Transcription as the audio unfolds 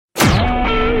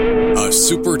a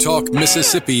Super Talk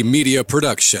Mississippi media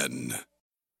production.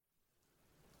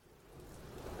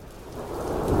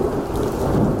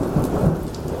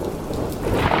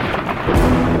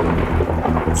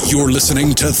 You're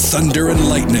listening to Thunder and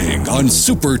Lightning on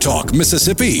Super Talk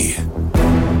Mississippi.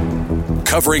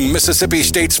 Covering Mississippi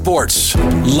State sports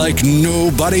like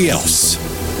nobody else.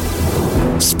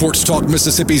 Sports Talk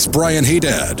Mississippi's Brian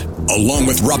Haydad, along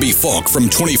with Robbie Falk from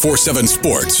 24/7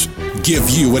 Sports, give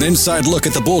you an inside look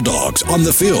at the Bulldogs on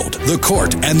the field, the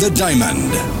court, and the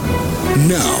diamond.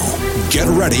 Now, get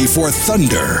ready for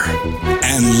Thunder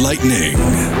and Lightning.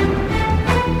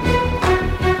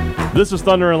 This is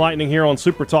Thunder and Lightning here on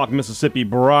Super Talk Mississippi.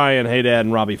 Brian Haydad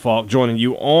and Robbie Falk joining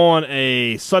you on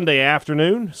a Sunday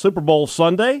afternoon, Super Bowl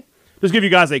Sunday. Just give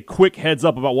you guys a quick heads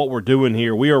up about what we're doing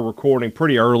here. We are recording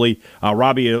pretty early.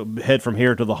 Robbie will head from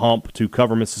here to the Hump to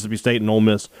cover Mississippi State and Ole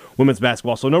Miss women's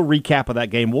basketball. So no recap of that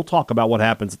game. We'll talk about what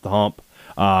happens at the Hump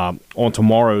on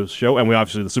tomorrow's show. And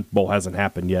the Super Bowl hasn't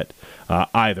happened yet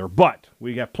either. But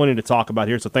we got plenty to talk about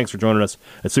here. So thanks for joining us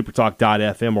at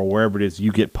supertalk.fm or wherever it is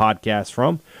you get podcasts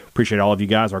from. Appreciate all of you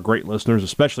guys, our great listeners,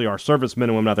 especially our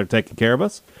servicemen and women out there taking care of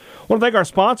us. I want to thank our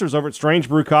sponsors over at Strange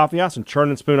Brew Coffee House and Churn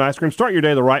and Spoon Ice Cream. Start your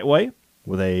day the right way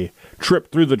with a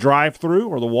trip through the drive-thru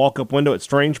or the walk-up window at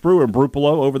Strange Brew or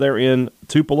Brupolo over there in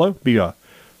Tupelo. Be a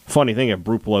funny thing if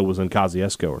Brupolo was in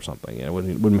Kosciuszko or something. It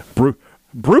wouldn't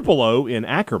Brupolo in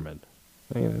Ackerman.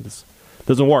 It just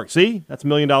doesn't work. See? That's $1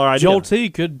 million idea. Joel T.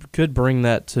 could bring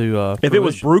that to if it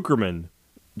was Bruckerman,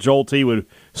 Joel T. would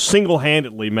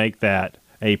single-handedly make that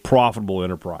a profitable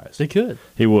enterprise. He could.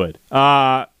 He would.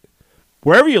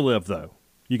 Wherever you live, though,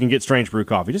 you can get Strange Brew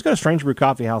Coffee. Just go to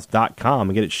strangebrewcoffeehouse.com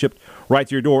and get it shipped right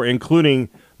to your door, including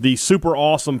the super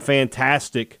awesome,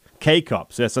 fantastic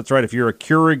K-Cups. Yes, that's right. If you're a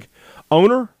Keurig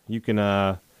owner, you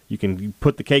can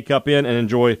put the K-Cup in and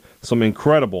enjoy some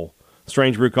incredible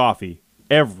Strange Brew Coffee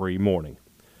every morning.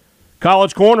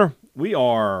 College Corner, we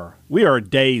are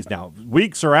days now.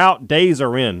 Weeks are out, days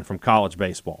are in from college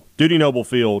baseball. Dudy Noble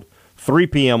Field, 3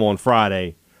 p.m. on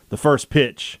Friday, the first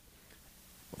pitch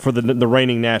for the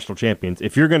reigning national champions.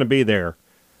 If you're going to be there,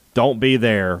 don't be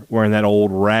there wearing that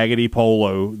old raggedy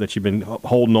polo that you've been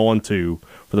holding on to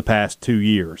for the past 2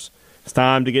 years. It's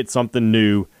time to get something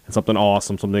new and something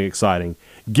awesome, something exciting.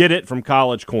 Get it from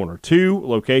College Corner. 2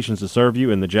 locations to serve you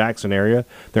in the Jackson area.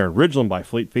 They're in Ridgeland by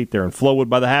Fleet Feet. They're in Flowood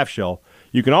by the Half Shell.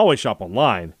 You can always shop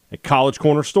online at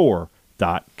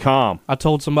collegecornerstore.com. I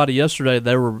told somebody yesterday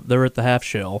they were at the Half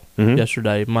Shell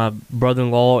yesterday. My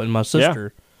brother-in-law and my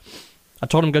sister. Yeah. I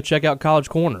told them go check out College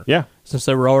Corner. Yeah. Since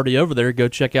they were already over there, go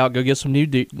get some new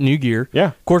gear. Yeah.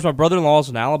 Of course, my brother-in-law is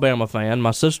an Alabama fan.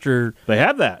 My sister. They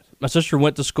have that. My sister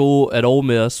went to school at Ole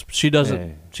Miss. She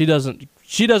doesn't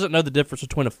know the difference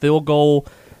between a field goal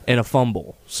and a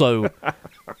fumble. So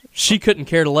she couldn't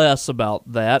care less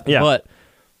about that. Yeah. But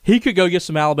he could go get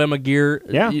some Alabama gear.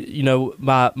 Yeah.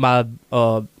 My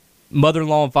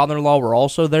mother-in-law and father-in-law were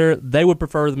also there. They would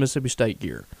prefer the Mississippi State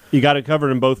gear. You got it covered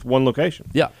in one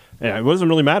location. Yeah. Yeah, it doesn't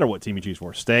really matter what team you choose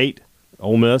for. State,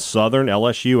 Ole Miss, Southern,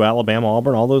 LSU, Alabama,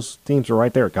 Auburn, all those teams are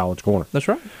right there at College Corner. That's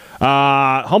right.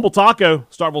 Humble Taco,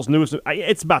 Starkville's newest.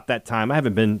 It's about that time. I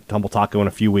haven't been to Humble Taco in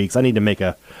a few weeks. I need to make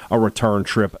a return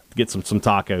trip to get some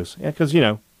tacos. Yeah, because,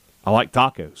 I like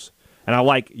tacos. And I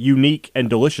like unique and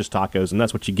delicious tacos, and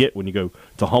that's what you get when you go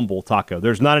to Humble Taco.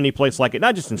 There's not any place like it,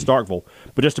 not just in Starkville,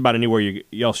 but just about anywhere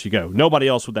else you go. Nobody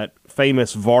else with that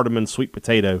famous Vardaman sweet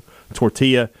potato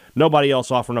tortilla. Nobody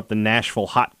else offering up the Nashville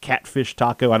hot catfish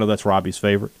taco. I know that's Robbie's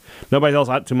favorite. Nobody else,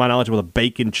 to my knowledge, with a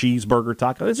bacon cheeseburger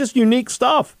taco. It's just unique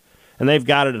stuff, and they've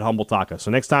got it at Humble Taco. So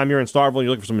next time you're in Starkville and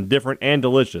you're looking for something different and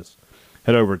delicious,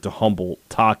 head over to Humble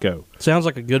Taco. Sounds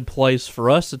like a good place for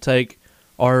us to take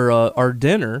our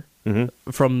dinner.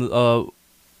 From the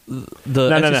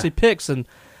SEC picks, and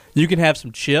you can have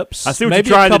some chips. I see what maybe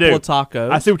you're trying to do. A couple of tacos.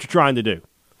 I see what you're trying to do,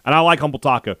 and I like Humble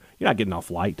Taco. You're not getting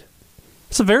off light.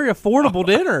 It's a very affordable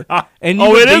dinner, and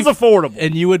it is affordable,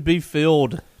 and you would be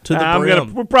filled to the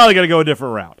brim. We're probably going to go a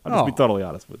different route. I'll just be totally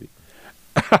honest with you.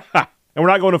 And we're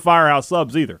not going to Firehouse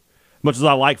Subs either, much as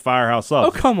I like Firehouse Subs.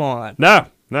 Oh, come on. No.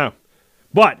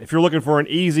 But if you're looking for an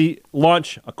easy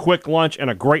lunch, a quick lunch,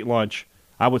 and a great lunch,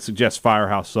 I would suggest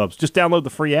Firehouse Subs. Just download the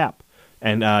free app,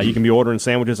 and you can be ordering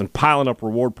sandwiches and piling up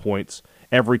reward points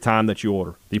every time that you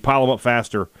order. You pile them up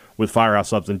faster with Firehouse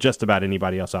Subs than just about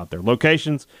anybody else out there.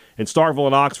 Locations in Starkville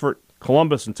and Oxford,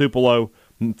 Columbus and Tupelo,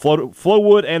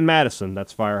 Flowood and Madison.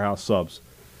 That's Firehouse Subs.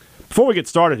 Before we get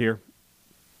started here,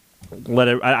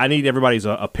 I need everybody's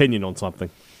opinion on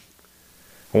something.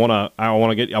 I want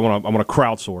to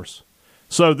crowdsource.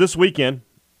 So this weekend,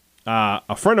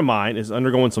 a friend of mine is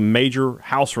undergoing some major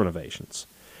house renovations.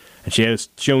 and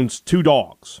she owns 2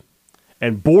 dogs,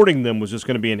 and boarding them was just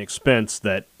going to be an expense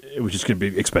that it was just going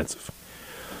to be expensive.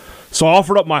 So I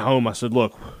offered up my home. I said,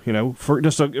 "Look, for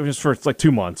just for it's like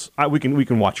 2 months, we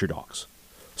can watch your dogs."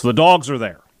 So the dogs are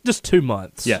there. Just 2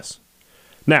 months. Yes.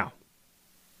 Now,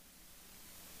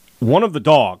 one of the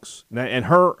dogs, and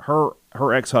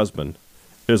her ex-husband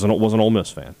was an Ole Miss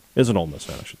fan. Is an Ole Miss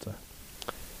fan, I should say.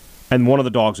 And one of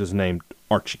the dogs is named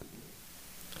Archie.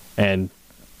 And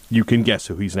you can guess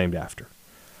who he's named after.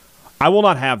 I will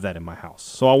not have that in my house.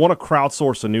 So I want to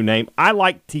crowdsource a new name. I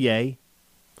like TA.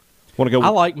 I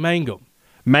like Mangum.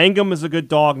 Mangum is a good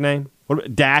dog name.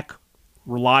 Dak,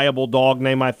 reliable dog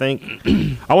name, I think.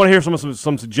 I want to hear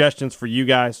some suggestions for you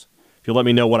guys. If you'll let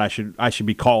me know what I should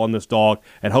be calling this dog,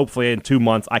 and hopefully in 2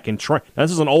 months I can train. Now,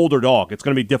 this is an older dog. It's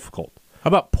going to be difficult. How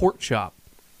about Pork Chop?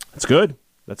 That's good.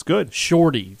 That's good.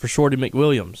 Shorty for Shorty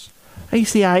McWilliams. Hey,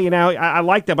 see, I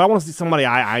like that, but I want to see somebody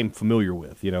I'm familiar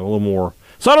with. A little more.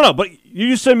 So I don't know, but you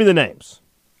just send me the names.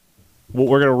 Well,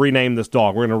 we're going to rename this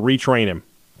dog. We're going to retrain him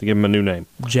to give him a new name.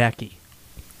 Jackie.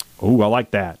 Ooh, I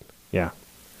like that. Yeah,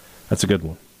 that's a good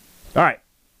one. All right.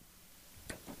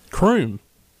 Croom.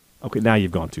 Okay, now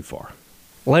you've gone too far.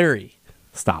 Larry.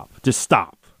 Stop. Just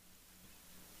stop.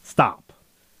 Stop.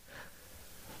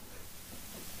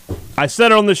 I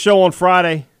said it on this show on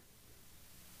Friday.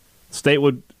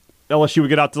 LSU would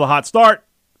get out to the hot start.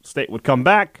 State would come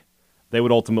back. They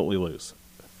would ultimately lose.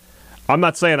 I'm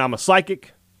not saying I'm a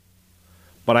psychic,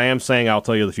 but I am saying I'll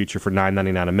tell you the future for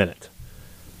 $9.99 a minute.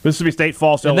 Mississippi State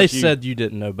falls to LSU. And they said you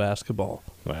didn't know basketball.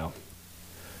 Well,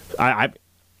 I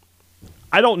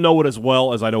don't know it as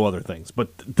well as I know other things, but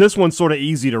this one's sort of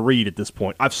easy to read at this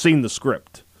point. I've seen the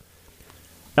script.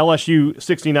 LSU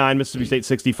 69, Mississippi State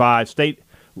 65. State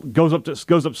goes up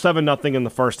 7-0 in the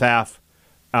first half.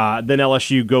 Then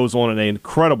LSU goes on an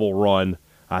incredible run.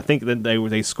 I think that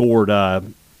they scored. I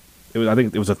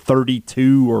think it was a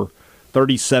 32 or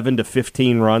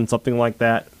 37-15 run, something like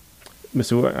that. There's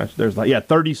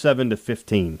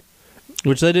 37-15.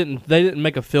 Which they didn't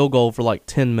make a field goal for like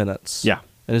 10 minutes. Yeah.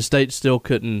 And the State still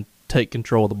couldn't take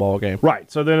control of the ball game.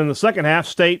 Right. So then in the second half,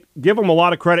 State, give them a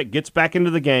lot of credit, gets back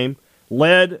into the game,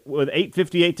 led with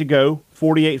 8:58 to go,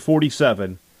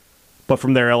 48-47. But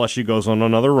from there, LSU goes on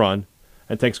another run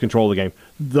and takes control of the game.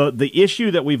 The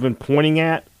issue that we've been pointing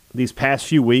at these past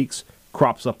few weeks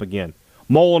crops up again.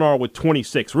 Molinar with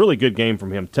 26. Really good game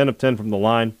from him. 10 of 10 from the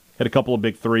line. Hit a couple of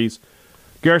big threes.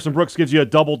 Garrison Brooks gives you a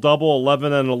double-double,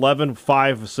 11 and 11,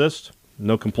 5 assists.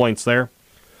 No complaints there.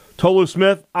 Tolu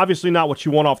Smith, obviously not what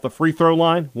you want off the free throw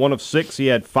line. 1 of 6. He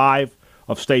had 5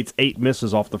 of State's 8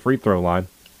 misses off the free throw line.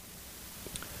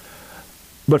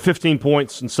 But 15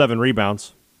 points and 7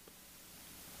 rebounds.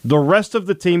 The rest of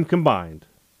the team combined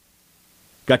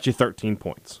got you 13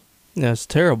 points. Yeah, it's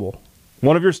terrible.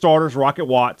 One of your starters, Rocket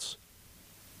Watts,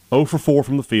 0 for 4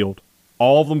 from the field.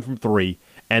 All of them from 3.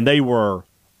 And they were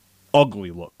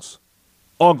ugly looks.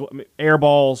 Ugly. Air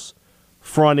balls.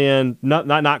 Front end,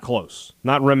 not close,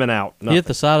 not rimming out. Nothing. He hit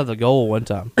the side of the goal one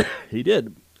time. He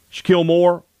did. Shaquille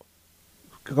Moore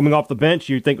coming off the bench,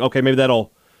 you think, okay, maybe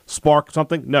that'll spark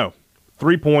something. No.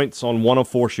 3 points on 1 of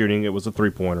 4 shooting. It was a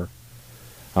three-pointer.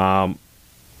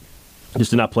 Just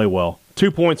did not play well.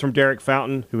 2 points from Derek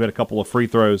Fountain, who had a couple of free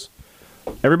throws.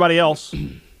 Everybody else,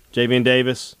 Javian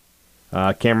Davis,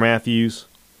 Cam Matthews.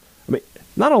 I mean,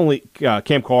 not only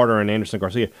Cam Carter and Anderson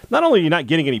Garcia, not only are you not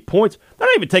getting any points, they're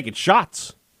not even taking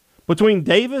shots. Between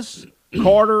Davis,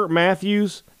 Carter,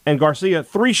 Matthews, and Garcia,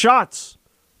 3 shots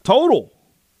total.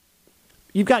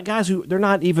 You've got guys who they're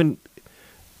not even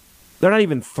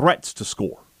threats to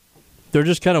score. They're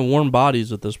just kind of warm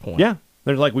bodies at this point. Yeah,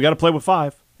 they're like, we got to play with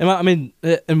 5.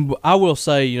 And I will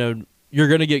say, you're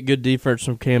going to get good defense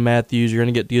from Cam Matthews. You're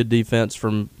going to get good defense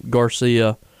from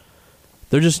Garcia.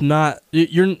 They're just not.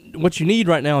 What you need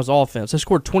right now is offense. They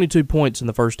scored 22 points in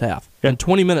the first half. Yeah. In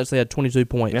 20 minutes, they had 22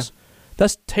 points. Yeah.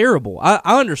 That's terrible.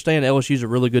 I understand LSU's a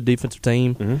really good defensive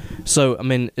team. Mm-hmm. So, I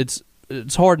mean, it's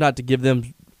hard not to give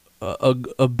them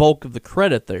a bulk of the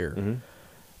credit there. Mm-hmm.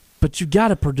 But you got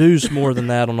to produce more than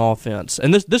that on offense.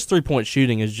 And this 3-point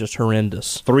shooting is just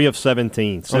horrendous. 3 of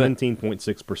 17,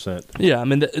 17.6%. Yeah, I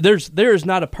mean, there is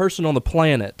not a person on the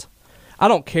planet. I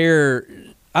don't care.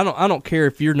 I don't care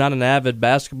if you're not an avid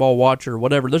basketball watcher or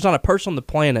whatever. There's not a person on the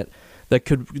planet that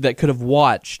could have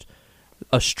watched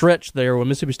a stretch there when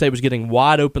Mississippi State was getting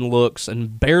wide open looks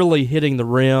and barely hitting the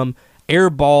rim,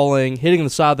 airballing, hitting the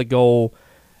side of the goal,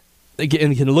 and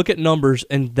can look at numbers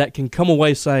and that can come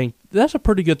away saying that's a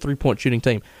pretty good 3-point shooting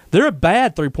team. They're a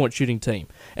bad 3-point shooting team,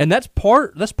 and that's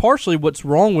partially what's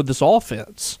wrong with this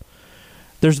offense.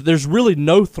 There's really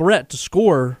no threat to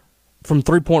score from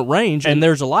 3-point range, and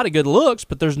there's a lot of good looks,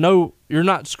 but you're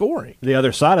not scoring. The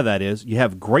other side of that is you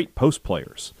have great post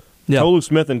players. Yeah. Tolu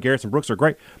Smith and Garrison Brooks are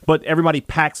great, but everybody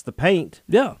packs the paint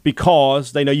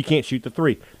because they know you can't shoot the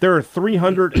three. There are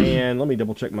 300 and let me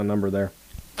double check my number there.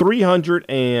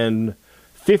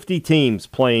 350 teams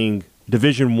playing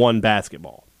Division I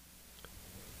basketball.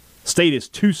 State is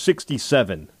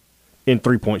 267 in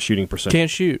 3-point shooting percentage.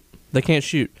 Can't shoot. They can't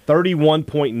shoot.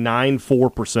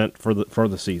 31.94% for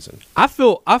the season. I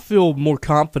feel more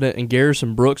confident in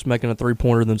Garrison Brooks making a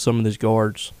 3-pointer than some of these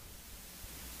guards.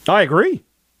 I agree.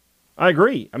 I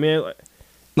mean,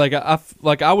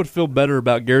 I would feel better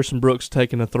about Garrison Brooks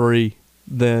taking a 3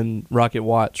 than Rocket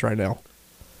Watts right now.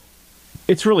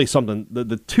 It's really something.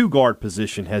 The two-guard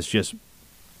position has just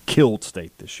killed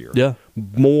State this year. Yeah.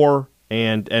 Moore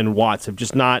and Watts have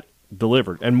just not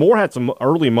delivered. And Moore had some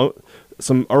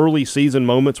early season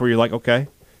moments where you're like, okay,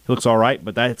 he looks all right,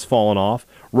 but that's fallen off.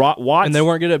 Watts, and they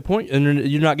weren't good at point, and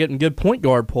you're not getting good point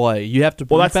guard play. You have to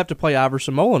play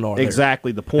Iverson Molinar.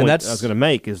 Exactly the point I was going to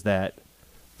make is that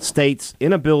State's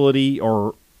inability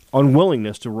or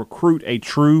unwillingness to recruit a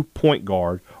true point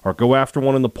guard or go after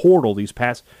one in the portal these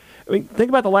past. I mean, think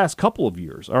about the last couple of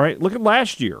years. All right, look at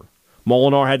last year.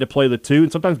 Molinar had to play the 2,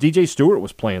 and sometimes DJ Stewart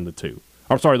was playing the 2.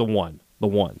 I'm sorry, the 1. The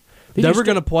 1. They were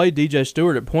going to play DJ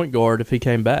Stewart at point guard if he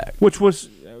came back, which was.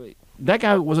 That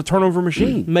guy was a turnover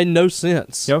machine. Made no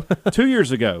sense. 2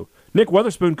 years ago, Nick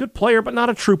Weatherspoon, good player, but not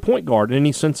a true point guard in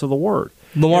any sense of the word.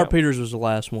 Lamar Peters was the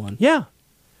last one. Yeah.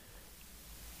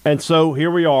 And so here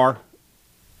we are.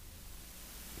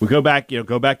 We go back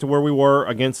to where we were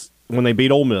against when they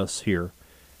beat Ole Miss here.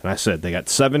 And I said they got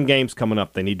 7 games coming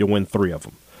up. They need to win 3 of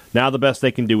them. Now the best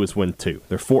they can do is win 2.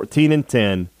 They're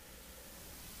 14-10.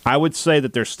 I would say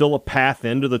that there's still a path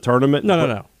into the tournament.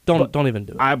 No. Don't even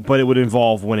do it. But it would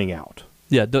involve winning out.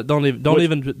 Yeah, don't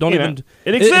even.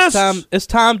 It exists. It's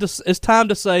time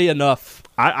to say enough.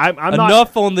 I'm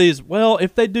enough on these. Well,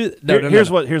 if they do,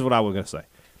 here's what I was going to say,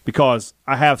 because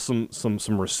I have some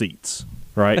receipts,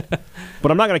 right?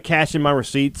 But I'm not going to cash in my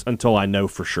receipts until I know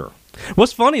for sure.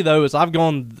 What's funny though is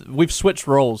we've switched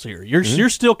roles here. You're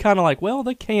still kind of like, well,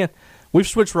 they can't. We've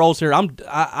switched roles here. I'm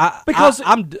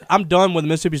done with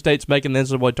Mississippi State's making the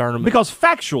NCAA tournament because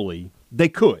factually they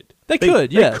could. They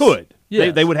could. Yes. They could.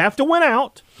 Yes. They would have to win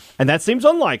out, and that seems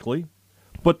unlikely.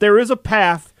 But there is a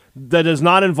path that does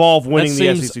not involve winning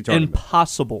the SEC tournament.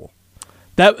 Impossible.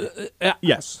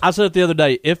 Yes. I said it the other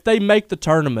day. If they make the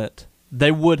tournament,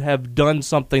 they would have done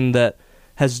something that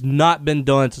has not been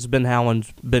done since Ben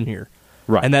Howland's been here.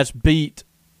 Right. And that's beat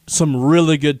some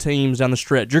really good teams down the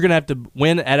stretch. You're going to have to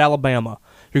win at Alabama.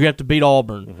 You're going to have to beat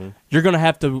Auburn. Mm-hmm. You're going to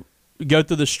have to go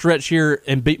through the stretch here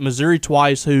and beat Missouri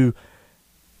twice, who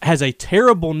has a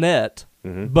terrible net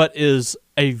but is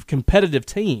a competitive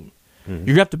team. Mm-hmm. You're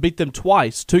going to have to beat them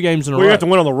twice, 2 games in a row. You have to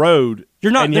win on the road.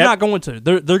 They're not going to.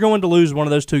 They're going to lose one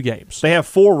of those 2 games. They have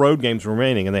 4 road games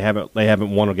remaining, and they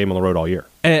haven't won a game on the road all year.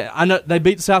 And I know they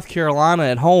beat South Carolina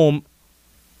at home.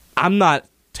 I'm not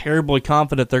terribly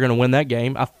confident they're going to win that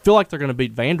game. I feel like they're going to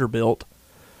beat Vanderbilt.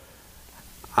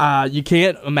 You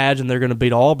can't imagine they're going to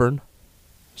beat Auburn.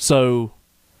 So,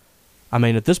 I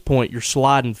mean, at this point, you're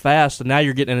sliding fast, and now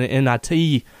you're getting an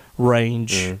NIT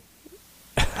range. Mm.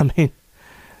 I mean,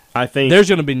 I think there's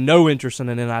going to be no interest in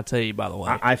an NIT. By the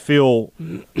way, I feel,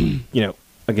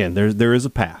 again, there is a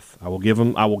path. I will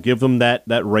give them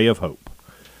that ray of hope.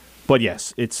 But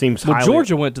yes, it seems. Well,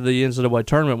 Georgia went to the NCAA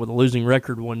tournament with a losing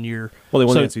record one year. Well, they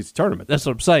won the NCAA tournament. That's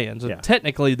what I'm saying. So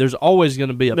technically, there's always going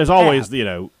to be There's always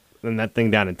and that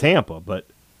thing down in Tampa. But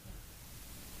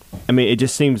I mean, it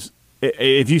just seems.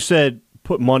 If you said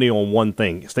put money on one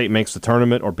thing, State makes the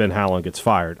tournament or Ben Howland gets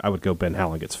fired, I would go Ben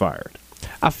Howland gets fired.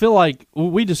 I feel like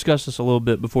we discussed this a little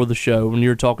bit before the show when you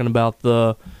were talking about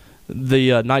the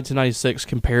 1996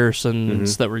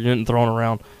 comparisons that were getting thrown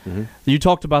around. Mm-hmm. You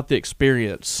talked about the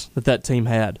experience that team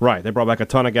had. Right. They brought back a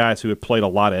ton of guys who had played a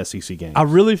lot of SEC games. I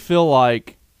really feel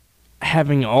like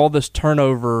having all this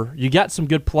turnover, you got some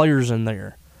good players in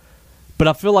there, but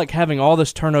I feel like having all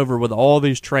this turnover with all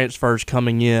these transfers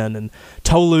coming in and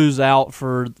Tolu's out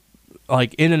for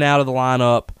in and out of the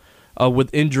lineup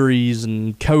with injuries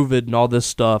and COVID and all this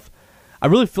stuff, I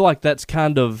really feel like that's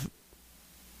kind of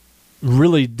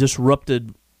really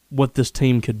disrupted what this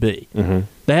team could be. Mm-hmm.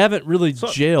 They haven't really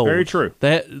gelled. Very true.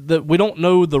 We don't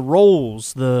know the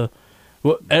roles.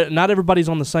 Not everybody's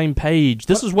on the same page.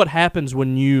 This is what happens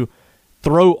when you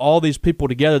throw all these people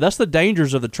together. That's the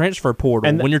dangers of the transfer portal.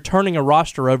 And when you're turning a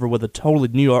roster over with a totally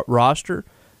new roster,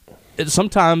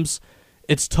 sometimes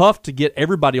it's tough to get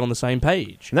everybody on the same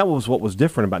page. And that was what was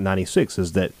different about 96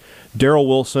 is that Darrell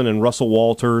Wilson and Russell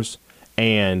Walters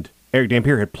and Eric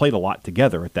Dampier had played a lot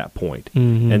together at that point.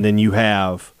 And then you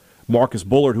have Marcus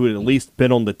Bullard, who had at least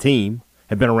been on the team,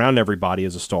 had been around everybody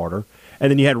as a starter.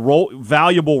 And then you had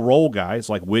valuable role guys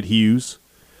like Whit Hughes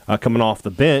coming off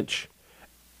the bench.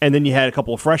 And then you had a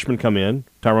couple of freshmen come in,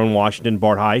 Tyrone Washington,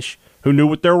 Bart Heisch, who knew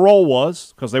what their role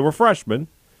was because they were freshmen.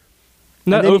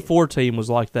 And that 04 team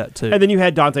was like that, too. And then you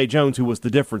had Dante Jones, who was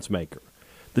the difference maker.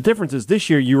 The difference is this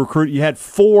year you had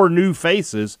 4 new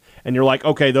faces, and you're like,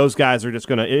 okay, those guys are just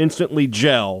going to instantly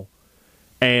gel,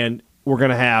 and we're going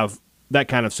to have that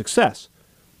kind of success.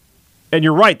 And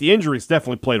you're right, the injuries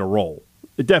definitely played a role.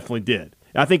 It definitely did.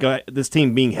 I think this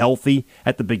team being healthy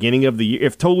at the beginning of the year,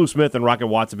 if Tolu Smith and Rocket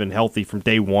Watts have been healthy from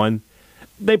day one,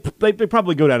 they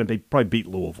probably go down and they probably beat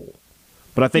Louisville.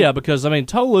 But I think because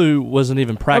Tolu wasn't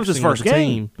even practicing that was his first with the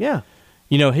game. team. Yeah,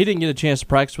 he didn't get a chance to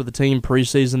practice with the team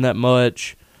preseason that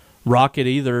much. Rocket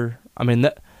either.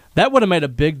 That would have made a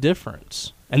big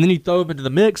difference. And then you throw him into the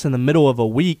mix in the middle of a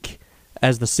week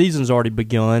as the season's already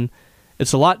begun.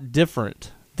 It's a lot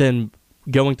different than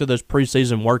going through those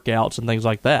preseason workouts and things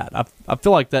like that. I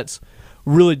feel like that's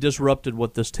really disrupted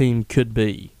what this team could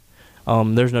be.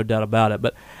 There's no doubt about it.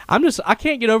 But I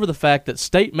can't get over the fact that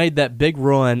State made that big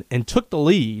run and took the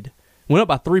lead, went up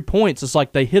by 3 points. It's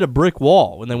like they hit a brick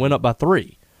wall when they went up by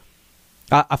 3.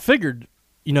 I figured,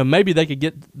 maybe they could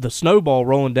get the snowball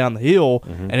rolling down the hill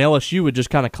and LSU would just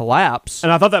kind of collapse.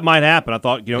 And I thought that might happen. I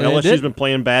thought, LSU's been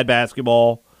playing bad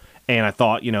basketball, and I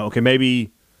thought, okay, maybe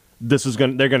they're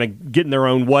going to get in their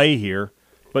own way here.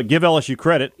 But give LSU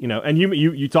credit, and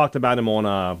you talked about him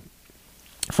on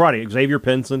Friday, Xavier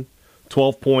Pinson.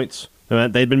 12 points.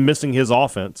 They'd been missing his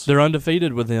offense. They're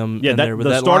undefeated with him. Yeah,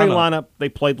 the starting lineup they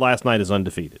played last night is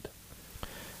undefeated.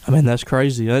 That's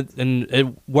crazy. And it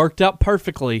worked out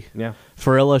perfectly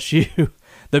for LSU.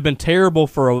 They've been terrible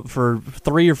for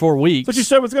 3 or 4 weeks. But you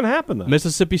said what's going to happen, though.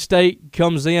 Mississippi State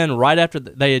comes in right after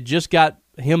they had just got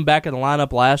him back in the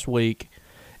lineup last week,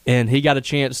 and he got a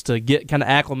chance to get kind of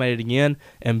acclimated again,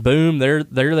 and boom, there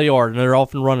they are, and they're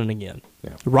off and running again.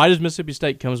 Yeah. Right as Mississippi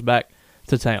State comes back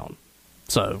to town.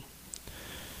 So,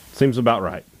 seems about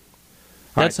right.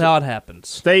 That's how it happens.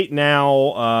 State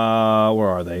now, where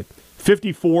are they?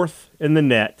 54th in the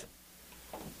net.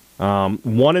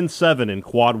 1-7 in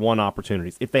quad one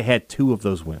opportunities. If they had 2 of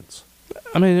those wins,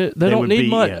 they don't need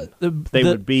much. They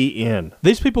would be in.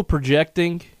 These people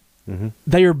projecting,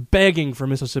 they are begging for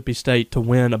Mississippi State to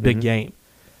win a big game.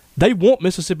 They want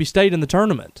Mississippi State in the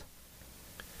tournament,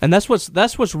 and that's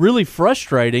what's really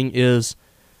frustrating is.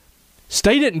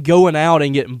 State isn't going out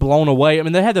and getting blown away.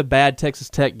 They had a bad Texas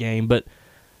Tech game, but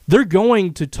they're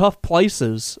going to tough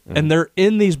places, and they're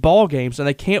in these ball games, and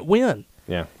they can't win.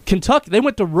 Yeah, Kentucky, they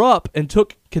went to Rupp and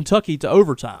took Kentucky to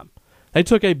overtime. They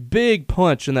took a big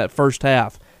punch in that first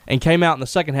half and came out in the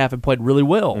second half and played really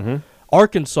well.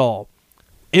 Arkansas,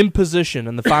 in position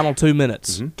in the final 2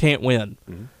 minutes, can't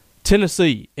win.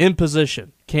 Tennessee, in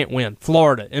position, can't win.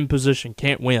 Florida, in position,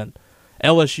 can't win.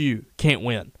 LSU, can't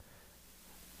win.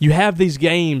 You have these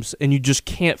games, and you just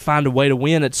can't find a way to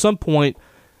win. At some point,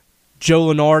 Joe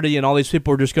Lunardi and all these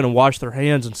people are just going to wash their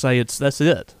hands and say that's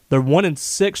it. They're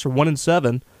 1-6 or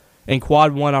 1-7 in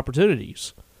quad one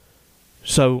opportunities.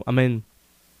 So,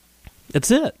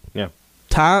 that's it. Yeah.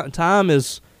 Time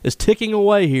is ticking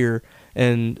away here,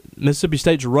 and Mississippi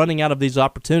State's running out of these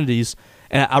opportunities.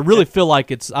 And I really feel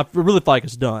like it's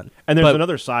done. And there's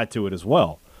another side to it as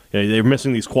well. They're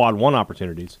missing these quad one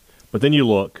opportunities, but then you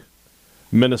look.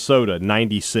 Minnesota,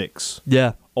 96.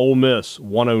 Yeah. Ole Miss,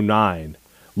 109.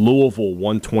 Louisville,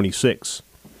 126.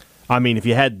 If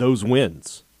you had those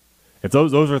wins, if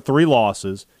those are 3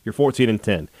 losses, you're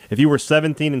 14-10. If you were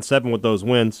 17-7 with those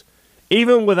wins,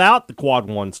 even without the quad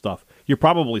one stuff, you're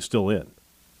probably still in.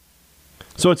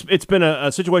 So it's been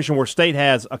a situation where State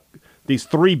has these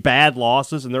 3 bad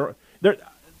losses, and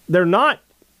they're not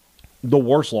the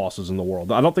worst losses in the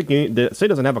world. I don't think State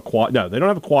doesn't have a quad. No, they don't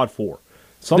have a quad 4.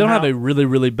 Somehow, they don't have a really,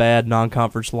 really bad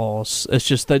non-conference loss. It's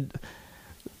just that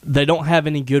they don't have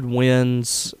any good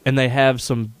wins, and they have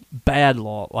some bad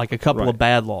like a couple of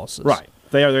bad losses. Right.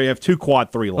 They have 2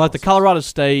 quad 3 losses. Like the Colorado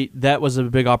State, that was a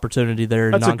big opportunity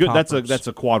there. That's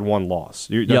a quad 1 loss.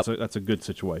 That's a good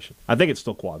situation. I think it's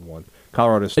still quad 1.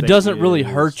 Colorado State. It doesn't really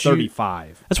hurt you.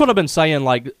 35. That's what I've been saying.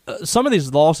 Like some of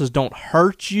these losses don't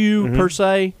hurt you per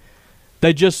se.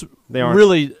 They just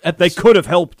they could have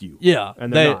helped you. Yeah,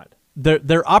 and they're not.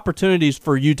 They're opportunities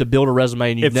for you to build a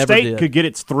resume, and you never did. If State could get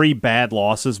its 3 bad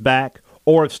losses back,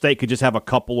 or if State could just have a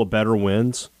couple of better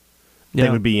wins, they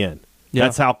would be in. Yeah.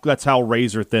 That's how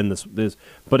razor thin this is.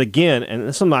 But again, and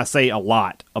this is something I say a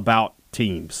lot about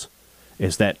teams,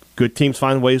 is that good teams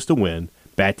find ways to win,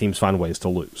 bad teams find ways to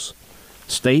lose.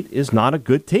 State is not a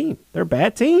good team. They're a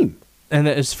bad team. And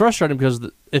it's frustrating because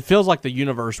it feels like the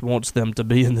universe wants them to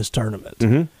be in this tournament.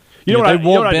 Mm-hmm. They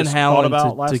want Ben just Howland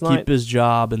thought about to keep his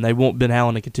job, and they want Ben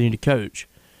Howland to continue to coach.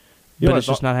 But it's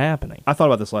just not happening. I thought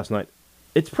about this last night.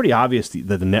 It's pretty obvious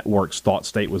that the networks thought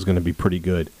State was going to be pretty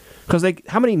good. Because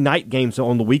how many night games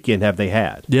on the weekend have they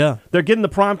had? Yeah. They're getting the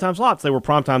primetime slots. They were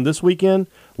primetime this weekend,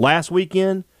 last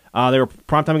weekend. They were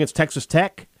primetime against Texas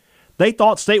Tech. They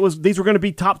thought these were going to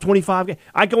be top 25 games.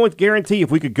 I go and guarantee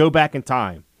if we could go back in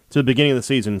time to the beginning of the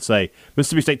season and say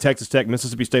Mississippi State, Texas Tech,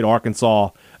 Mississippi State,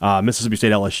 Arkansas, Mississippi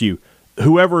State, LSU,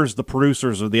 whoever's the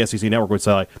producers of the SEC network would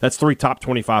say, that's 3 top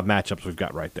 25 matchups we've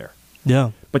got right there.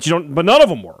 Yeah. But none of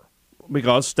them were.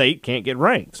 Because State can't get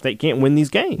ranked. State can't win these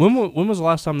games. When was the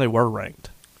last time they were ranked?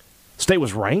 State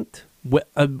was ranked?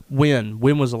 When?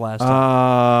 When was the last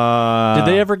time?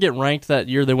 Did they ever get ranked that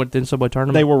year they went to the NCAA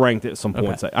tournament? They were ranked at some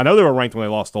point. Okay. I know they were ranked when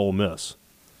they lost to Ole Miss.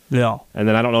 Yeah. And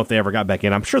then I don't know if they ever got back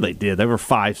in. I'm sure they did. They were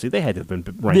 5 seed. They had to have been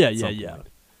ranked at some point.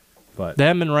 But they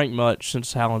haven't been ranked much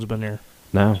since Howland's been here.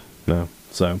 No.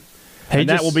 So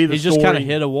that will be the story. He just kind of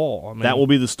hit a wall. That will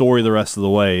be the story the rest of the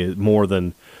way, more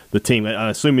than the team,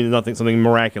 assuming something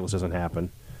miraculous doesn't happen,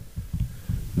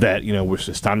 that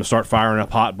it's time to start firing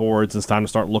up hot boards. It's time to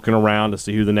start looking around to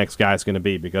see who the next guy is going to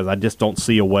be, because I just don't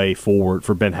see a way forward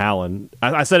for Ben Howland.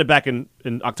 I said it back in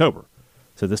October.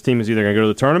 So this team is either going to go to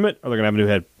the tournament or they're going to have a new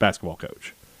head basketball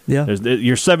coach. Yeah,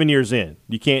 you're 7 years in.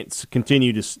 You can't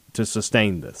continue to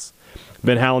sustain this.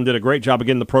 Ben Howland did a great job of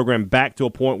getting the program back to a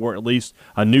point where at least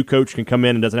a new coach can come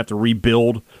in and doesn't have to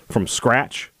rebuild from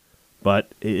scratch.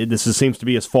 But this seems to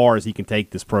be as far as he can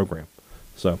take this program.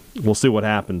 So we'll see what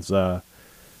happens. Was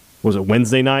it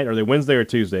Wednesday night? Are they Wednesday or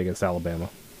Tuesday against Alabama?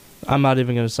 I'm not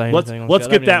even going to say anything. Let's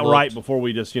get that right before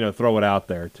we just throw it out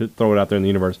there. To throw it out there in the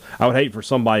universe. I would hate for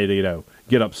somebody to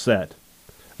get upset.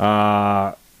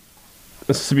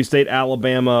 Mississippi State,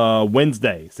 Alabama,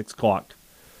 Wednesday, 6:00,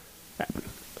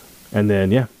 and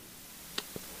then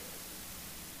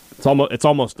it's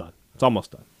almost done. It's almost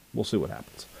done. We'll see what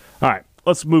happens. All right.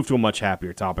 Let's move to a much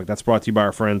happier topic. That's brought to you by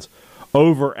our friends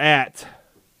over at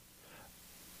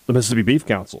the Mississippi Beef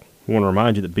Council. We want to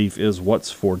remind you that beef is what's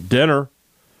for dinner.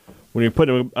 When you're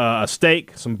putting a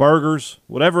steak, some burgers,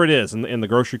 whatever it is in the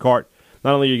grocery cart,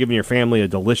 not only are you giving your family a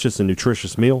delicious and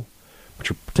nutritious meal, but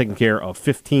you're taking care of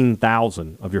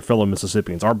 15,000 of your fellow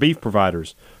Mississippians, our beef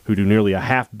providers, who do nearly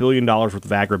 $500 million worth of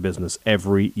agribusiness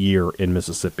every year in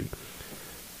Mississippi.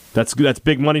 That's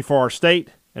big money for our state.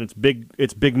 And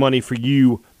it's big money for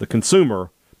you, the consumer,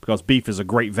 because beef is a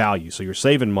great value. So you're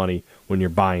saving money when you're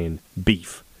buying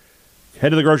beef.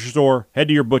 Head to the grocery store, head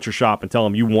to your butcher shop, and tell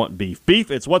them you want beef.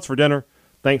 Beef, it's what's for dinner,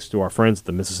 thanks to our friends at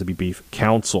the Mississippi Beef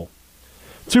Council.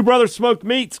 Two Brothers Smoked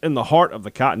Meats in the heart of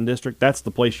the Cotton District. That's the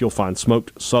place you'll find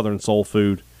smoked Southern soul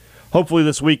food. Hopefully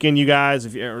this weekend, you guys,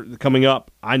 if you're coming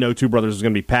up, I know Two Brothers is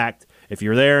going to be packed. If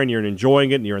you're there and you're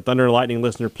enjoying it and you're a Thunder and Lightning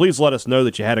listener, please let us know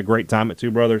that you had a great time at Two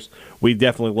Brothers. We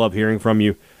definitely love hearing from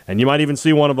you. And you might even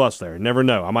see one of us there. Never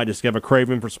know. I might just have a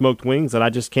craving for smoked wings that I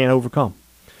just can't overcome.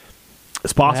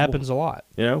 It's possible. It happens a lot.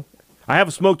 I have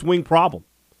a smoked wing problem.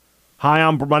 Hi,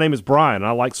 my name is Brian, and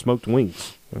I like smoked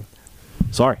wings.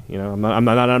 Sorry, I'm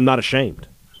not ashamed.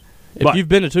 If you've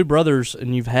been to Two Brothers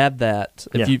and you've had that,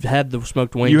 if you've had the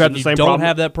smoked wings, you and you don't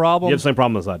have that problem, you have the same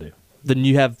problem as I do. Then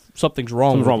you have something's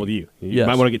wrong with you. You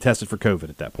might want to get tested for COVID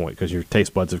at that point because your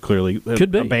taste buds have clearly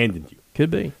abandoned you.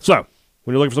 Could be. So,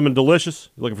 when you're looking for something delicious,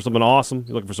 you're looking for something awesome,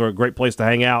 you're looking for a great place to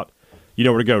hang out, you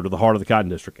know where to go, to the heart of the Cotton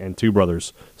District and Two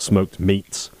Brothers Smoked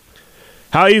Meats.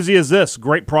 How easy is this?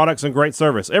 Great products and great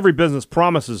service. Every business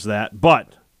promises that,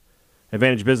 but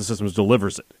Advantage Business Systems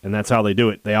delivers it, and that's how they do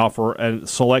it. They offer a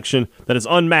selection that is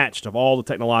unmatched of all the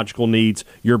technological needs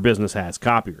your business has.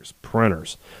 Copiers,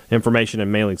 printers, information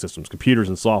and mailing systems, computers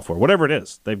and software, whatever it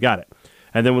is, they've got it.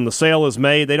 And then when the sale is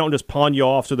made, they don't just pawn you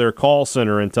off to their call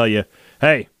center and tell you,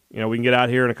 hey, we can get out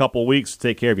here in a couple of weeks to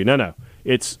take care of you. No.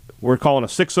 We're calling a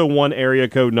 601 area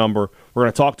code number. We're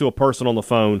going to talk to a person on the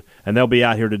phone, and they'll be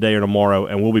out here today or tomorrow,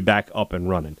 and we'll be back up and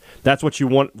running. That's what you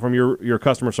want from your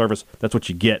customer service. That's what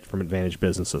you get from Advantage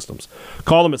Business Systems.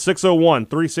 Call them at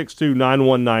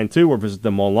 601-362-9192 or visit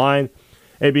them online,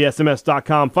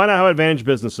 absms.com. Find out how Advantage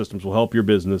Business Systems will help your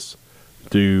business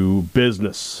do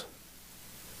business.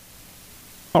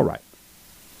 All right.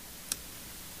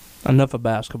 Enough of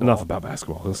basketball. Enough about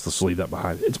basketball. Let's just leave that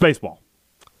behind. It's baseball.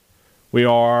 We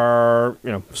are,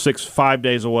 5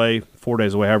 days away, 4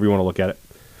 days away, however you want to look at it,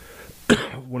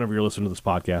 whenever you're listening to this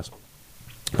podcast,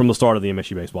 from the start of the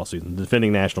MSU baseball season. The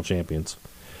defending national champions,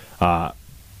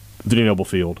 Dudy Noble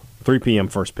Field, 3 p.m.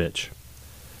 first pitch.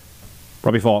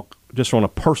 Robbie Falk, just on a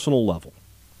personal level,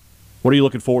 What are you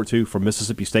looking forward to from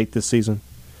Mississippi State this season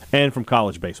and from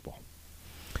college baseball?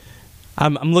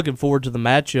 I'm looking forward to the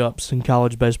matchups in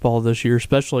college baseball this year,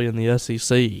 especially in the SEC.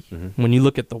 Mm-hmm. When you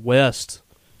look at the West,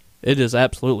 it is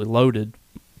absolutely loaded,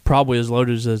 probably as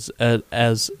loaded as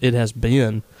it has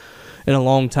been in a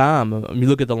long time. You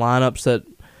look at the lineups that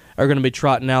are going to be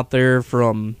trotting out there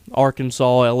from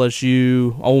Arkansas,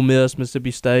 LSU, Ole Miss,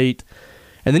 Mississippi State.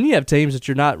 And then you have teams that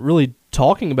you're not really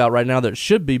talking about right now that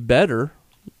should be better.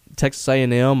 Texas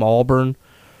A&M, Auburn,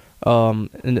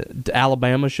 and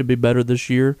Alabama should be better this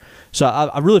year. So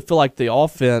I really feel like the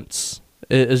offense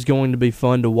is going to be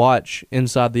fun to watch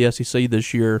inside the SEC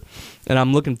this year. And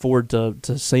I'm looking forward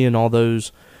to seeing all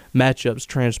those matchups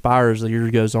transpire as the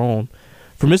year goes on.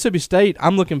 For Mississippi State,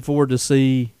 I'm looking forward to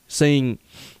seeing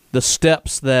the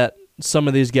steps that some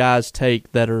of these guys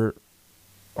take that are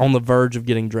on the verge of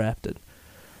getting drafted.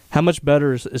 How much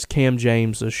better is Cam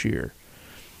James this year?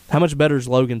 How much better is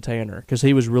Logan Tanner? Because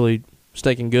he was really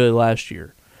staking good last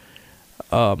year.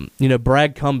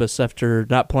 Brad Cumbus, after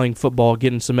not playing football,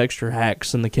 getting some extra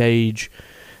hacks in the cage,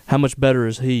 how much better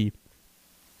is he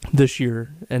this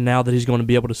year? And now that he's going to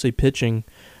be able to see pitching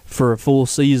for a full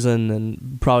season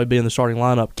and probably be in the starting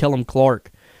lineup, Kellum Clark,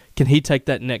 can he take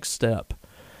that next step?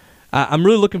 I'm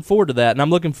really looking forward to that, and I'm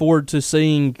looking forward to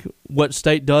seeing what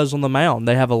State does on the mound.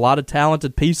 They have a lot of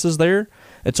talented pieces there.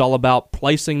 It's all about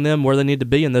placing them where they need to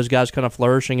be and those guys kind of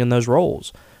flourishing in those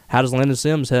roles. How does Landon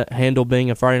Sims handle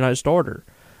being a Friday night starter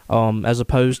as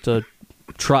opposed to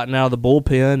trotting out of the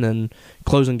bullpen and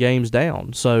closing games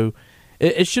down? So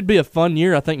it should be a fun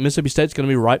year. I think Mississippi State's going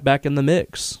to be right back in the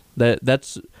mix.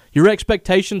 That's your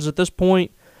expectations at this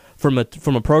point from a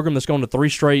program that's going to 3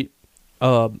 straight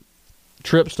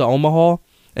trips to Omaha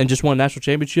and just won a national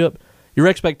championship. Your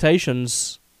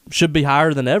expectations should be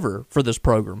higher than ever for this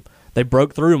program. They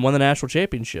broke through and won the national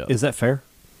championship. Is that fair?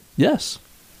 Yes,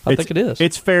 I think it is.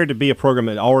 It's fair to be a program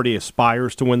that already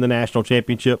aspires to win the national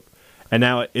championship, and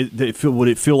now would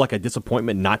it feel like a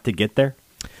disappointment not to get there?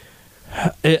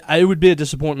 It would be a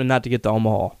disappointment not to get to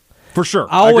Omaha. For sure.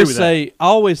 I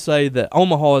always say that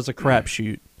Omaha is a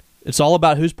crapshoot. It's all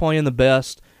about who's playing the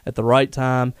best at the right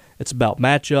time. It's about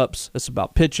matchups. It's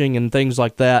about pitching and things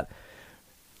like that.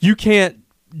 You can't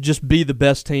just be the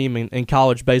best team in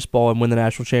college baseball and win the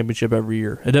national championship every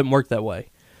year. It doesn't work that way.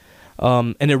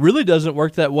 And it really doesn't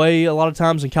work that way a lot of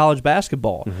times in college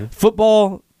basketball. Mm-hmm.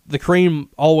 Football, the cream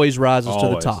always rises to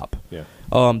the top. Yeah.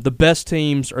 The best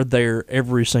teams are there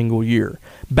every single year.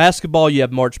 Basketball, you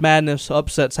have March Madness,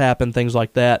 upsets happen, things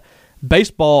like that.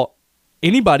 Baseball,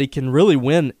 anybody can really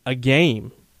win a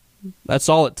game. That's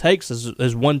all it takes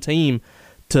is one team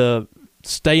to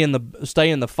stay in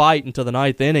the fight until the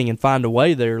 9th inning and find a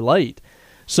way there late.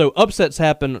 So upsets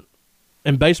happen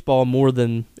in baseball more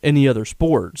than any other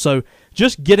sport. So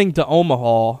just getting to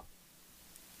Omaha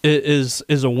is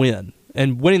a win.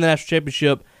 And winning the national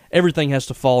championship, everything has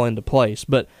to fall into place.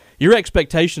 But your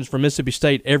expectations for Mississippi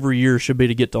State every year should be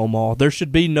to get to Omaha. There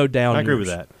should be no down years. I agree with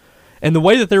that. And the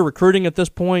way that they're recruiting at this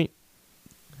point,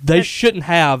 they shouldn't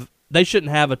have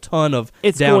a ton of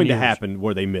It's down going years. to happen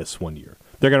where they miss one year.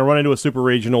 They're going to run into a super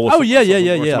regional.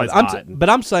 Yeah. But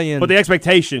I'm saying, but the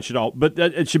expectation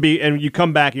it should be, and you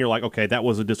come back and you're like, okay, that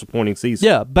was a disappointing season.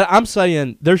 Yeah, but I'm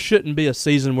saying there shouldn't be a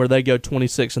season where they go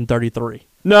 26-33.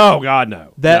 No, God,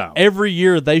 no. Every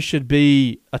year they should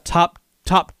be a top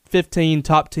 15,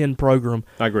 top 10 program.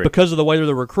 I agree. Because of the way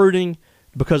they're recruiting,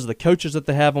 because of the coaches that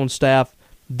they have on staff,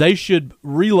 they should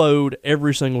reload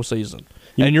every single season.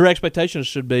 And your expectations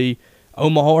should be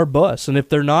Omaha or bust. And if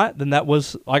they're not, then that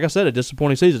was, like I said, a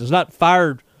disappointing season. It's not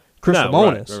fired Chris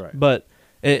Lemonis, right. But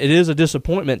it is a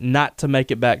disappointment not to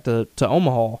make it back to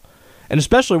Omaha. And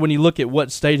especially when you look at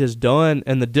what State has done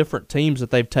and the different teams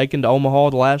that they've taken to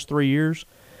Omaha the last 3 years,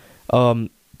 to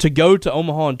go to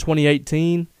Omaha in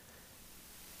 2018,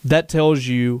 that tells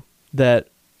you that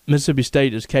Mississippi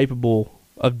State is capable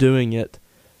of doing it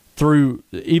through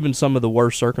even some of the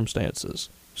worst circumstances.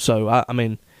 So,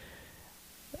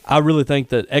 I really think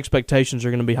that expectations are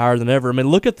going to be higher than ever. I mean,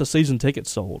 look at the season tickets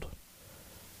sold.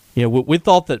 You know, we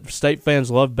thought that State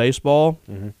fans loved baseball.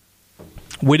 Mm-hmm.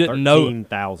 We didn't know.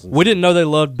 13,000. We didn't know they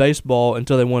loved baseball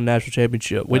until they won a national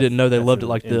championship. We didn't know they loved it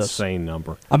like this. Insane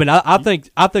number. I mean, I think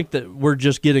that we're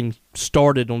just getting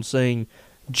started on seeing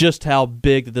just how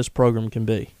big this program can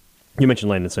be. You mentioned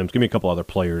Landon Sims. Give me a couple other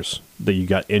players that you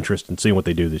got interest in seeing what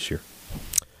they do this year.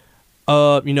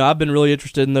 I've been really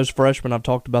interested in those freshmen. I've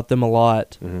talked about them a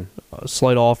lot. Mm-hmm.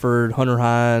 Slade Alford, Hunter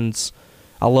Hines.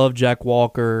 I love Jack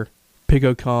Walker,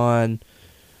 Pico Khan.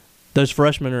 Those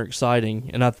freshmen are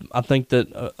exciting, and I think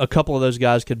that a couple of those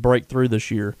guys could break through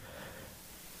this year.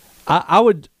 I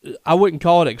wouldn't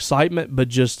call it excitement, but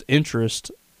just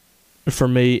interest for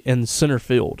me in center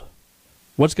field.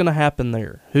 What's going to happen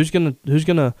there? Who's going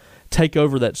to take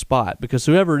over that spot? Because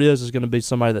whoever it is going to be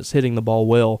somebody that's hitting the ball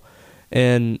well.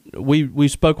 And we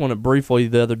spoke on it briefly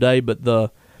the other day, but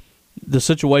the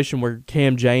situation where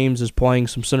Cam James is playing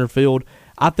some center field,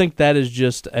 I think that is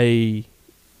just a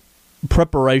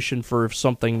preparation for if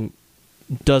something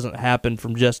doesn't happen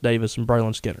from Jess Davis and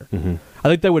Braylon Skinner. Mm-hmm. I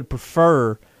think they would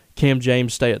prefer Cam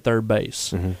James stay at third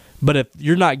base. Mm-hmm. But if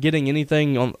you're not getting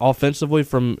anything offensively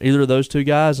from either of those two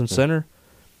guys in center,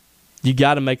 you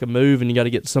got to make a move and you got to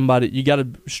get somebody. You got to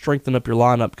strengthen up your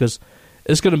lineup because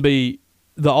it's going to be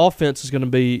the offense is going to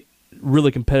be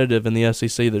really competitive in the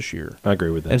SEC this year. I agree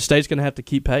with that. And State's going to have to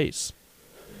keep pace.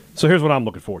 So here's what I'm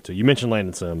looking forward to. You mentioned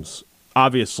Landon Sims.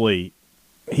 Obviously,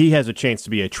 he has a chance to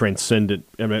be a transcendent.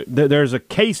 I mean, there's a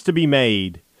case to be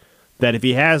made that if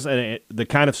he has the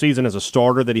kind of season as a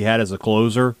starter that he had as a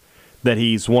closer, that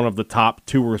he's one of the top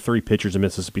 2 or 3 pitchers in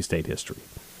Mississippi State history.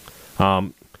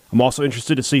 I'm also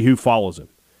interested to see who follows him.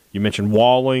 You mentioned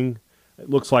Walling. It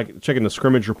looks like, checking the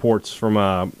scrimmage reports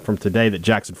from today, that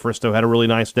Jackson Fristow had a really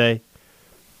nice day.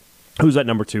 Who's that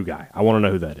number 2 guy? I want to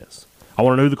know who that is. I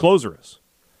want to know who the closer is.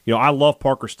 You know, I love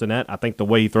Parker Stinnett. I think the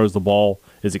way he throws the ball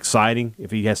is exciting. If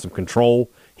he has some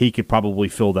control, he could probably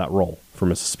fill that role for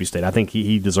Mississippi State. I think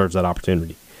he deserves that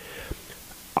opportunity.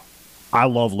 I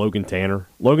love Logan Tanner.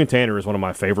 Logan Tanner is one of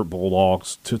my favorite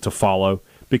Bulldogs to follow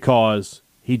because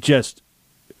he just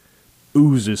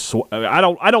oozes. I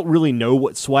don't really know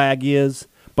what swag is,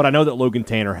 but I know that Logan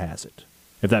Tanner has it,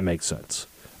 if that makes sense.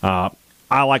 I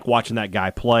like watching that guy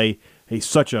play. He's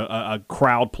such a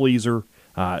crowd pleaser.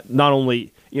 Not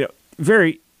only,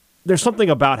 there's something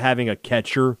about having a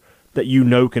catcher that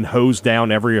can hose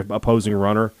down every opposing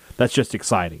runner. That's just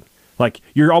exciting. Like,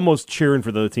 you're almost cheering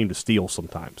for the other team to steal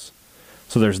sometimes.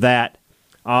 So there's that.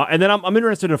 And then I'm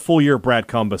interested in a full year of Brad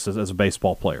Cumbus as a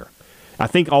baseball player. I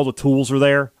think all the tools are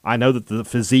there. I know that the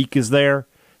physique is there.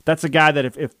 That's a guy that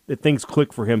if things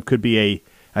click for him could be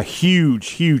a huge,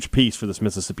 huge piece for this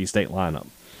Mississippi State lineup.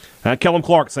 Kellum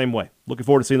Clark, same way. Looking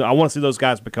forward to seeing them. I want to see those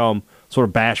guys become sort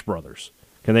of Bash brothers.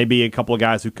 Can they be a couple of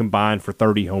guys who combine for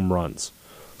 30 home runs?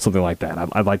 Something like that.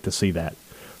 I'd like to see that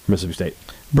for Mississippi State.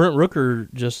 Brent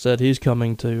Rooker just said he's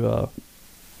coming to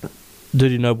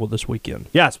Dudy Noble this weekend.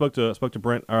 Yeah, I spoke to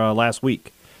Brent last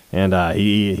week, and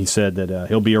he said that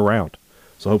he'll be around.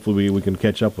 So hopefully we can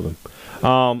catch up with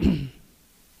him.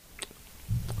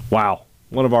 Wow.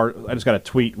 I just got a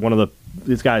tweet.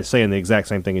 These guys saying the exact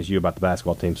same thing as you about the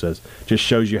basketball team says. Just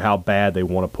shows you how bad they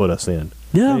want to put us in.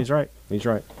 Yeah. And he's right.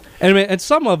 And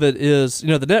some of it is,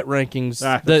 the net rankings,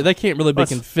 they can't really be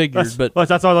configured.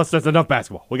 That's enough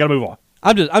basketball. We got to move on.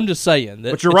 I'm just saying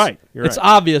that. But you're right. It's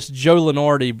obvious Joe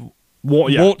Lenardi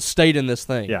won't state in this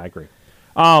thing. Yeah, I agree.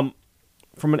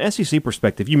 From an SEC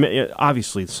perspective,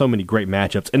 obviously so many great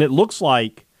matchups, and it looks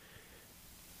like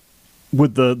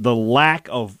with the lack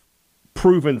of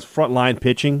proven frontline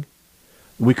pitching,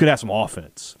 we could have some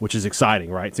offense, which is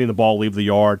exciting, right? Seeing the ball leave the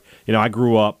yard. But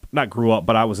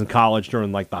I was in college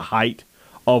during like the height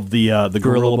of the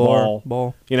gorilla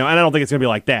ball. And I don't think it's going to be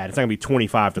like that. It's not going to be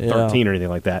 25-13 or anything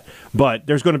like that. But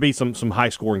there's going to be some high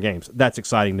scoring games. That's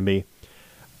exciting to me.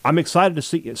 I'm excited to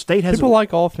see State has people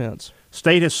like offense.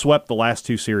 State has swept the last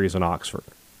 2 series in Oxford,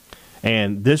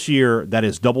 and this year that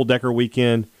is double-decker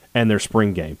weekend and their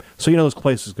spring game. So those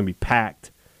places are going to be packed.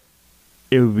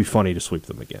 It would be funny to sweep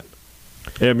them again.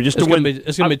 I mean, it's going to be tough.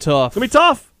 It's going to be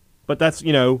tough, but that's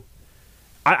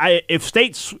if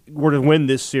State were to win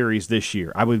this series this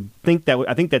year, I would think that.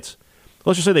 I think that's.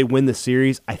 Let's just say they win the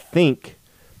series. I think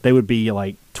they would be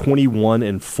like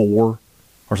 21-4 or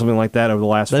something like that over the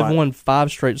last. They've won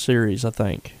 5 straight series. I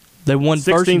think they won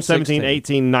 16, 17,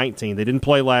 18, 19. They didn't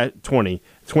play 20.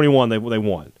 21. They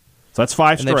won. So that's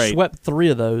 5 and straight. They've swept 3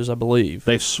 of those, I believe.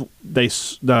 They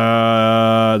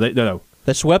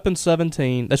swept in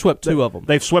 17. They swept 2 of them.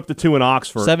 They've swept the 2 in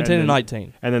Oxford. 17 and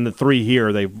 19. And then the 3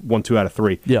 here, they've won 2 out of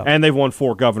 3. Yeah. And they've won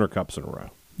 4 Governor Cups in a row.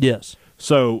 Yes.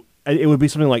 So it would be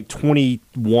something like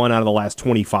 21 out of the last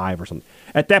 25 or something.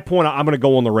 At that point, I'm going to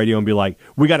go on the radio and be like,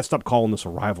 we got to stop calling this a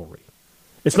rivalry.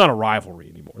 It's not a rivalry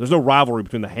anymore. There's no rivalry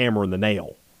between the hammer and the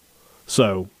nail.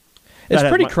 So it's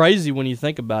pretty crazy when you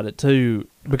think about it, too,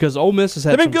 because Ole Miss has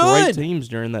had some great teams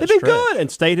during that stretch. They've been good,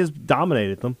 and State has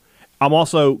dominated them. I'm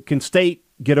also, can State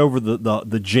get over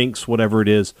the jinx, whatever it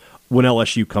is, when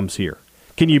LSU comes here?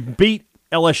 Can you beat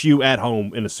LSU at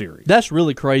home in a series? That's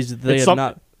really crazy. They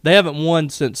haven't won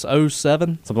since 07?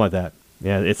 Something like that.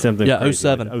 Yeah, it's something. Yeah, crazy.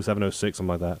 07. Like 07, 06,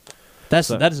 something like that.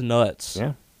 That is nuts.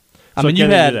 Yeah. I mean,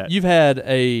 you've had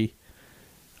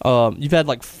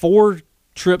like 4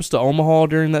 trips to Omaha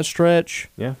during that stretch.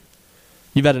 Yeah.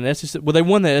 You've had an SEC. Well, they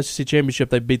won the SEC championship.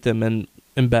 They beat them in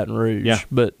Baton Rouge. Yeah.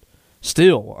 But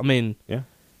still, I mean,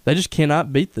 they just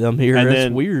cannot beat them here. And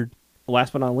It's weird.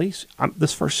 Last but not least,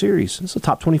 this first series. This is a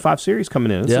top 25 series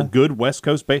coming in. This is a good West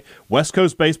Coast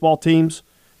baseball teams.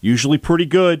 Usually pretty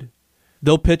good.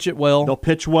 They'll pitch it well. They'll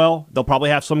pitch well. They'll probably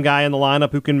have some guy in the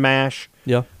lineup who can mash.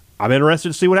 Yeah. I'm interested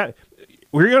to see what happens.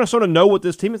 We're going to sort of know what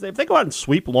this team is. If they go out and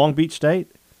sweep Long Beach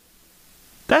State,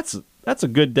 that's a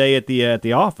good day at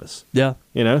the office. Yeah.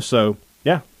 So,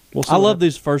 yeah. We'll see. I love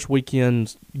these first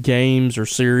weekend games or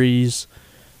series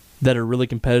that are really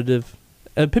competitive.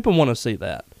 And people want to see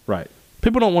that. Right.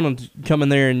 People don't want to come in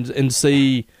there and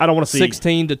see. I don't want to see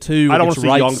 16-2. I don't want to see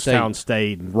Wright Youngstown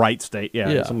State, Wright State,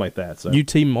 something like that. So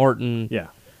UT Martin. Yeah,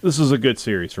 this is a good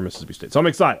series for Mississippi State. So I'm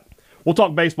excited. We'll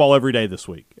talk baseball every day this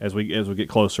week as we get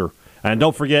closer. And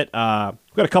don't forget, we've got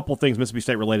a couple of things Mississippi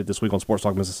State related this week on Sports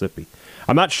Talk Mississippi.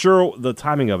 I'm not sure the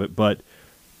timing of it, but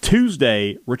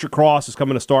Tuesday, Richard Cross is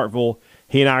coming to Starkville.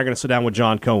 He and I are going to sit down with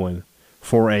John Cohen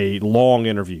for a long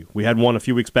interview. We had one a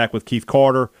few weeks back with Keith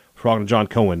Carter. We're talking to John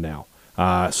Cohen now.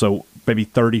 So maybe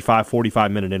 35,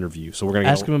 45-minute interview. So we're going to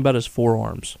ask him about his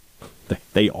forearms.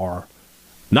 They are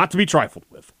not to be trifled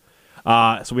with.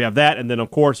 So we have that. And then,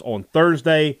 of course, on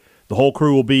Thursday, the whole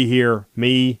crew will be here.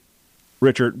 Me,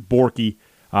 Richard, Borky.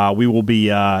 We will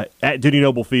be at Dudy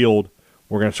Noble Field.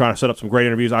 We're going to try to set up some great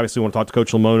interviews. Obviously, we want to talk to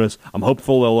Coach Lamonis. I'm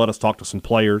hopeful they'll let us talk to some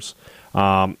players.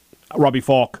 Robbie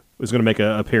Falk is going to make an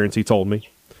appearance, he told me.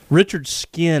 Richard's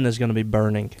skin is going to be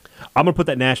burning. I'm going to put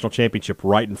that national championship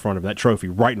right in front of him, that trophy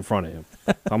right in front of him.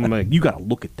 I'm going to you got to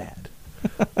look at that.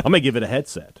 I'm going to give it a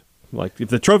headset. Like, if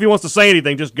the trophy wants to say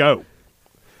anything, just go.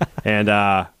 And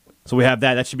so we have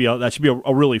that. That should be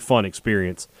a really fun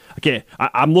experience.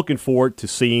 I'm looking forward to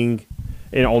seeing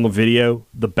on the video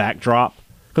the backdrop.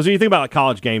 Because when you think about like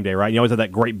college game day, right? You always have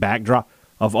that great backdrop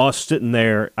of us sitting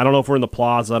there. I don't know if we're in the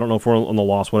plaza. I don't know if we're on the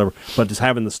loss, whatever. But just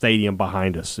having the stadium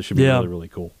behind us. It should be really, really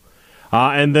cool.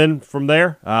 And then from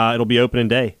there, it'll be opening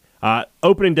day.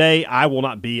 Opening day, I will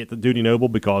not be at the Dudy Noble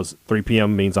because 3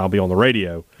 p.m. means I'll be on the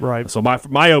radio. Right. So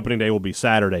my opening day will be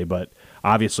Saturday, but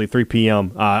obviously 3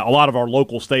 p.m. A lot of our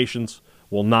local stations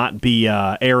will not be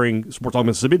airing Sports Talk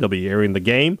Mississippi. They'll be airing the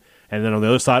game. And then on the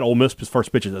other side, Ole Miss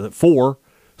first pitch is at 4.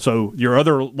 So your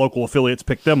other local affiliates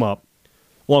pick them up.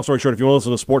 Long story short, if you want to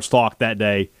listen to Sports Talk that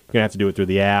day, you're going to have to do it through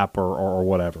the app or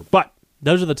whatever. But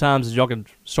those are the times that y'all can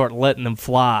start letting them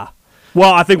fly.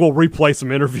 Well, I think we'll replay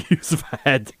some interviews if I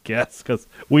had to guess because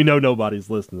we know nobody's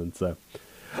listening. So,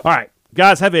 all right,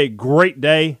 guys, have a great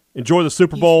day. Enjoy the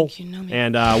Super Bowl,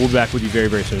 and we'll be back with you very,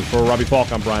 very soon. For Robbie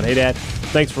Falk, I'm Brian Haydad.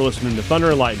 Thanks for listening to Thunder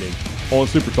and Lightning on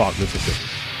Super Talk Mississippi.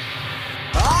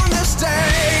 On this day,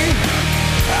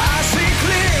 I see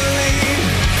clearly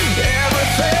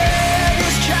everything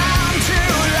has come to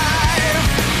life.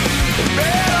 A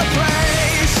better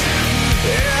place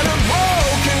in a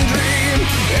broken dream,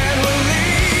 and we'll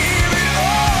leave it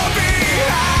all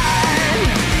behind.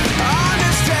 On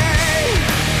this day,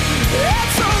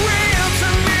 it's so real to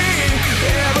me.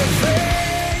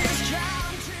 Everything has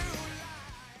come to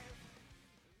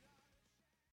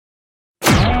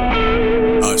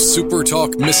life. A Super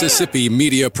Talk Mississippi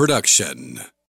media production.